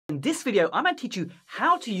In this video, I'm going to teach you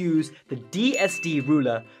how to use the DSD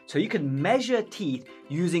ruler so you can measure teeth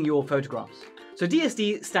using your photographs. So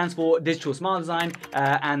DSD stands for Digital Smile Design,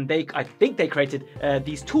 and I think they created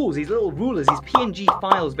these tools, these little rulers, these PNG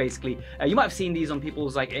files basically. You might have seen these on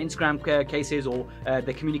people's like Instagram cases or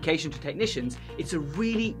the communication to technicians. It's a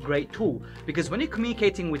really great tool because when you're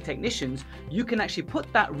communicating with technicians, you can actually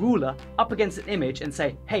put that ruler up against an image and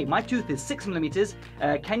say, hey, my tooth is 6 millimeters.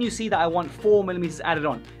 Can you see that I want 4 millimeters added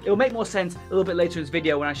on? It'll make more sense a little bit later in this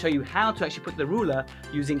video when I show you how to actually put the ruler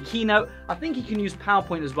using Keynote. I think you can use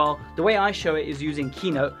PowerPoint as well. The way I show it is using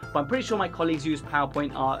Keynote, but I'm pretty sure my colleagues use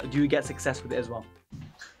PowerPoint do get success with it as well.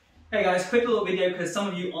 Hey guys, quick little video because some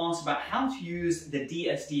of you asked about how to use the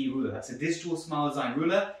DSD ruler. That's a Digital Smile Design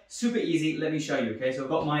ruler. Super easy, let me show you, okay? So I've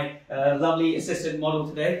got my lovely assistant model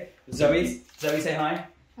today, Zoe. Zoe, say hi.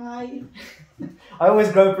 Hi. I always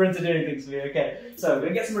grope her into doing things for me, okay? So we're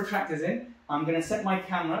gonna get some retractors in. I'm gonna set my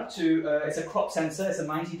camera to, it's a crop sensor, it's a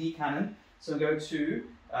 90D Canon. So go to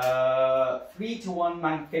 3:1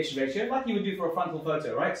 magnification ratio, like you would do for a frontal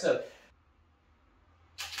photo, right? So,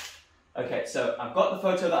 okay, so I've got the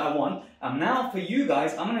photo that I want. And now for you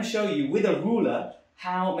guys, I'm going to show you with a ruler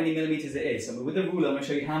how many millimeters it is. So with the ruler, I'm going to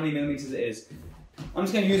show you how many millimeters it is. I'm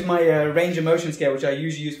just going to use my range of motion scale, which I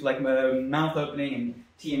usually use for like mouth opening and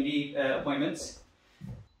TMD appointments.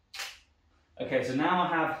 Okay, so now I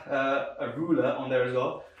have a ruler on there as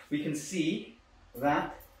well. We can see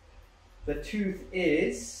that the tooth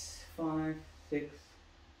is 5, 6,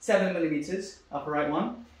 7 millimeters, upper right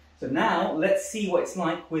one. So now let's see what it's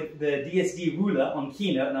like with the DSD ruler on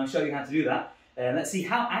Keynote, and I'll show you how to do that. And let's see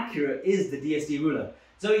how accurate is the DSD ruler.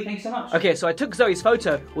 Zoe, thanks so much. Okay, so I took Zoe's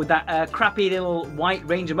photo with that crappy little white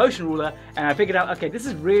range of motion ruler, and I figured out, okay, this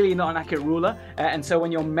is really not an accurate ruler. And so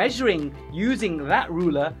when you're measuring using that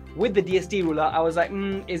ruler with the DSD ruler, I was like,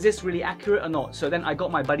 is this really accurate or not? So then I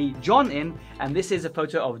got my buddy John in, and this is a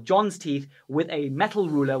photo of John's teeth with a metal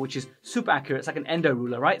ruler, which is super accurate. It's like an endo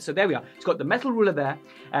ruler, right? So there we are. It's got the metal ruler there.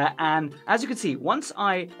 And as you can see, once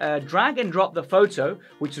I drag and drop the photo,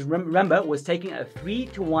 which is, remember, was taking a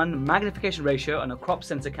 3:1 magnification ratio on a crop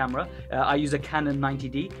sensor camera. I use a Canon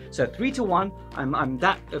 90D. So 3:1, I'm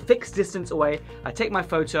that fixed distance away. I take my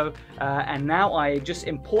photo and now I just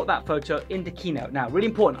import that photo into Keynote. Now, really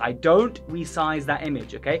important, I don't resize that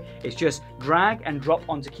image, okay? It's just drag and drop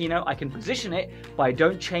onto Keynote. I can position it, but I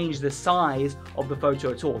don't change the size of the photo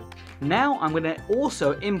at all. Now I'm gonna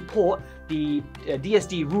also import the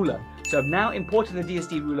DSD ruler. So I've now imported the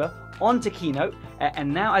DSD ruler onto Keynote,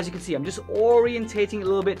 and now as you can see, I'm just orientating a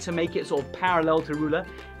little bit to make it sort of parallel to ruler,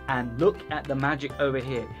 and look at the magic over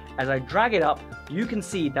here. As I drag it up, you can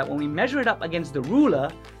see that when we measure it up against the ruler,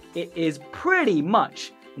 it is pretty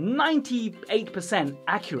much 98%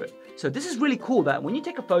 accurate. So this is really cool that when you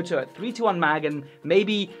take a photo at 3:1 mag and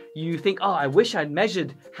maybe you think, oh, I wish I'd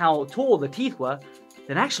measured how tall the teeth were,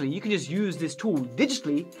 then actually you can just use this tool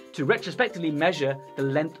digitally to retrospectively measure the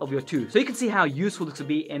length of your tooth. So you can see how useful this would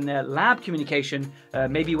be in lab communication,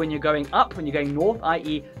 maybe when you're going up, when you're going north,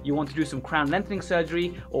 i.e. you want to do some crown lengthening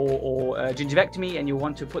surgery or gingivectomy, and you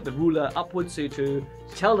want to put the ruler upwards so to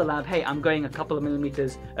tell the lab, hey, I'm going a couple of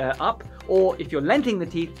millimeters up. Or if you're lengthening the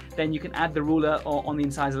teeth, then you can add the ruler on the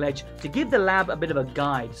incisor ledge to give the lab a bit of a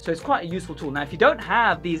guide. So it's quite a useful tool. Now, if you don't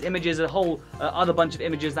have these images, a whole other bunch of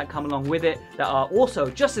images that come along with it that are also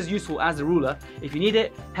just as useful as the ruler, if you need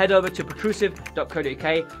it, head over to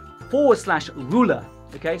protrusive.co.uk/ruler.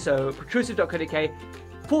 Okay, so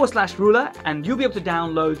protrusive.co.uk/ruler, and you'll be able to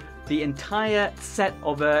download the entire set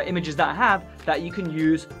of images that I have that you can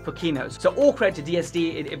use for Keynotes. So all credit to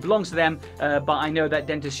DSD, it belongs to them, but I know that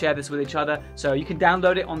dentists share this with each other, so you can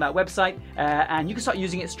download it on that website and you can start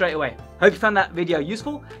using it straight away. Hope you found that video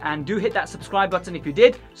useful, and do hit that subscribe button if you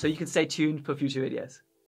did, so you can stay tuned for future videos.